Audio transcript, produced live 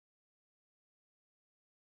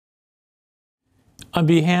On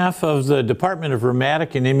behalf of the Department of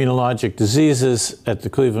Rheumatic and Immunologic Diseases at the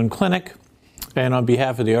Cleveland Clinic, and on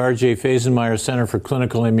behalf of the R.J. Fazenmeyer Center for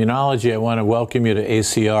Clinical Immunology, I want to welcome you to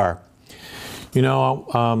ACR. You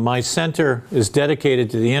know, my center is dedicated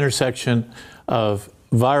to the intersection of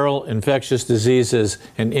viral infectious diseases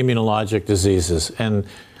and immunologic diseases, and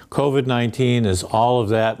COVID-19 is all of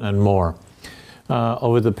that and more.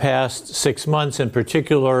 Over the past 6 months in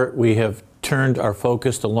particular, we have turned our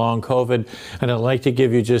focus to long COVID, and I'd like to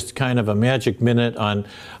give you just kind of a magic minute on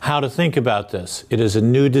how to think about this. It is a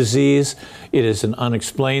new disease. It is an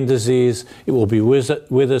unexplained disease. It will be with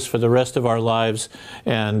us for the rest of our lives,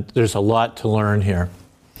 and there's a lot to learn here.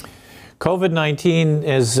 COVID-19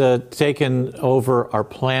 has taken over our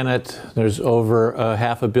planet. There's over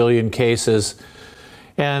 500 million cases,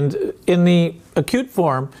 and in the acute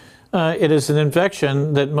form, it is an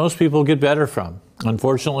infection that most people get better from.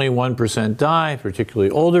 Unfortunately, 1% die,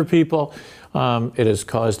 particularly older people. It has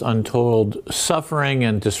caused untold suffering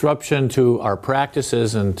and disruption to our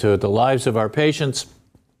practices and to the lives of our patients.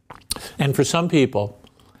 And for some people,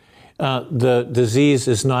 the disease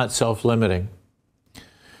is not self-limiting.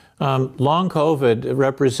 Long COVID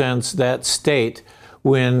represents that state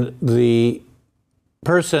when the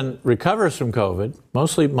person recovers from COVID,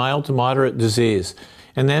 mostly mild to moderate disease,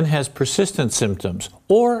 and then has persistent symptoms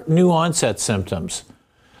or new onset symptoms,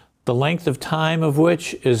 the length of time of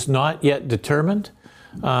which is not yet determined,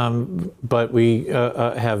 but we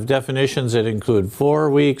have definitions that include 4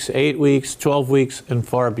 weeks, 8 weeks, 12 weeks, and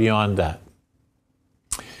far beyond that.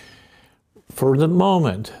 For the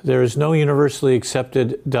moment, there is no universally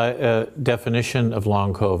accepted definition of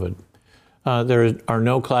long COVID. There are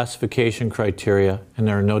no classification criteria, and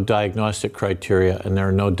there are no diagnostic criteria, and there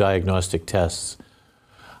are no diagnostic tests.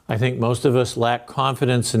 I think most of us lack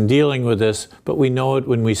confidence in dealing with this, but we know it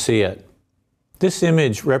when we see it. This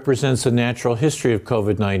image represents the natural history of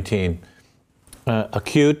COVID-19.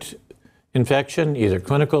 Acute infection, either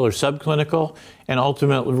clinical or subclinical, and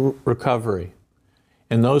ultimate recovery.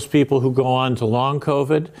 In those people who go on to long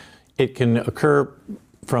COVID, it can occur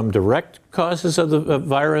from direct causes of the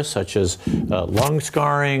virus, such as lung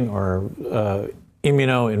scarring or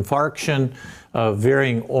immunoinfarction of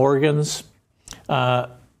varying organs.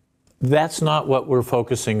 That's not what we're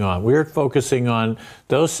focusing on. We're focusing on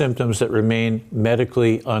those symptoms that remain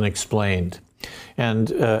medically unexplained.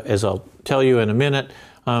 And as I'll tell you in a minute,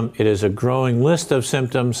 it is a growing list of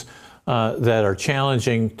symptoms that are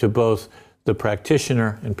challenging to both the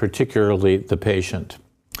practitioner and particularly the patient.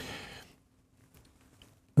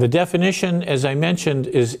 The definition, as I mentioned,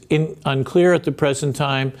 is unclear at the present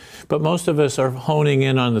time, but most of us are honing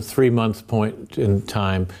in on the 3-month point in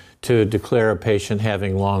time to declare a patient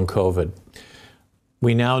having long COVID.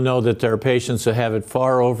 We now know that there are patients that have it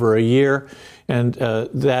far over a year, and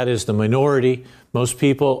that is the minority. Most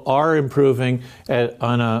people are improving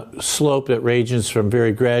on a slope that ranges from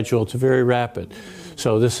very gradual to very rapid.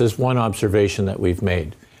 So this is one observation that we've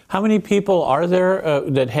made. How many people are there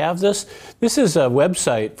that have this? This is a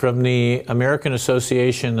website from the American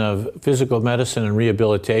Association of Physical Medicine and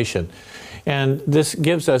Rehabilitation. And this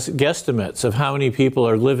gives us guesstimates of how many people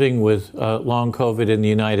are living with long COVID in the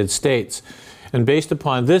United States. And based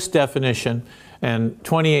upon this definition and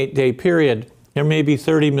 28-day period, there may be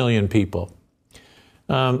 30 million people.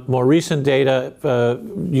 More recent data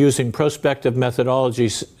using prospective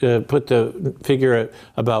methodologies put the figure at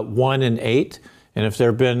about 1 in 8. And if there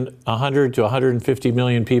have been 100 to 150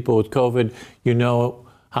 million people with COVID, you know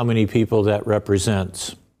how many people that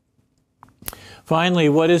represents. Finally,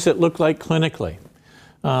 what does it look like clinically?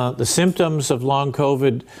 The symptoms of long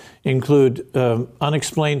COVID include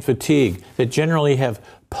unexplained fatigue that generally have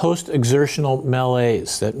post-exertional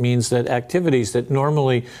malaise. That means that activities that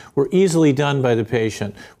normally were easily done by the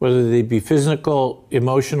patient, whether they be physical,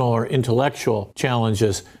 emotional, or intellectual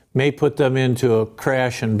challenges, may put them into a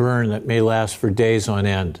crash and burn that may last for days on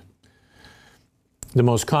end. The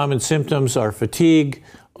most common symptoms are fatigue,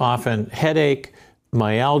 often headache,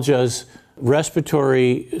 myalgias,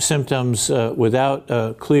 respiratory symptoms without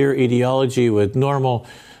a clear etiology with normal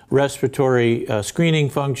respiratory screening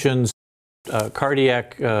functions,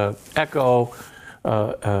 cardiac echo,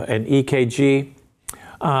 and EKG,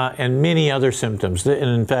 and many other symptoms. And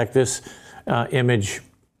in fact, this image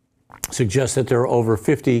suggests that there are over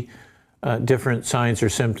 50 different signs or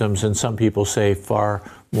symptoms, and some people say far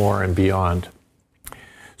more and beyond.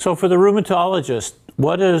 So for the rheumatologist,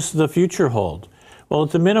 what does the future hold? Well,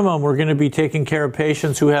 at the minimum, we're going to be taking care of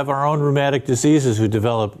patients who have our own rheumatic diseases who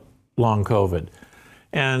develop long COVID.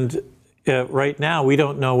 And right now, we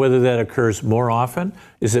don't know whether that occurs more often.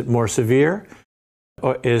 Is it more severe?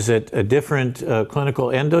 Or is it a different clinical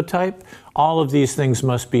endotype? All of these things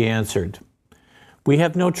must be answered. We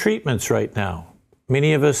have no treatments right now.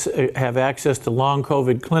 Many of us have access to long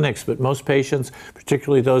COVID clinics, but most patients,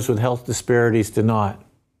 particularly those with health disparities, do not.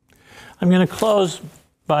 I'm going to close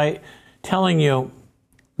by telling you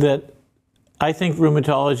that I think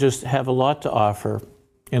rheumatologists have a lot to offer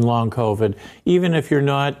in long COVID, even if you're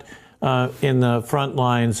not in the front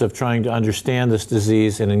lines of trying to understand this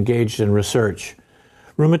disease and engaged in research.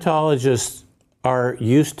 Rheumatologists are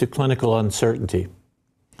used to clinical uncertainty,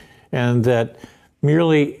 and that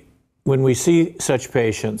merely when we see such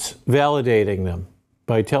patients, validating them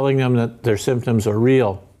by telling them that their symptoms are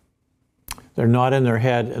real, they're not in their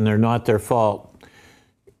head and they're not their fault,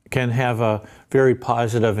 can have a very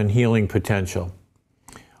positive and healing potential.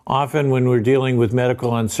 Often when we're dealing with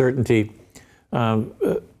medical uncertainty,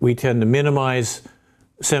 we tend to minimize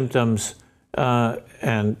symptoms,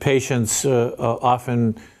 and patients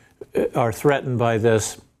often are threatened by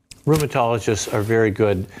this. Rheumatologists are very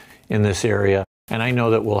good in this area, and I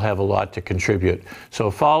know that we'll have a lot to contribute.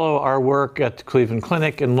 So follow our work at the Cleveland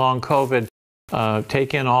Clinic in long COVID.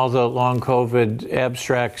 Take in all the long COVID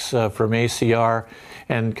abstracts from ACR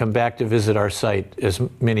and come back to visit our site as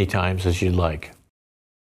many times as you'd like.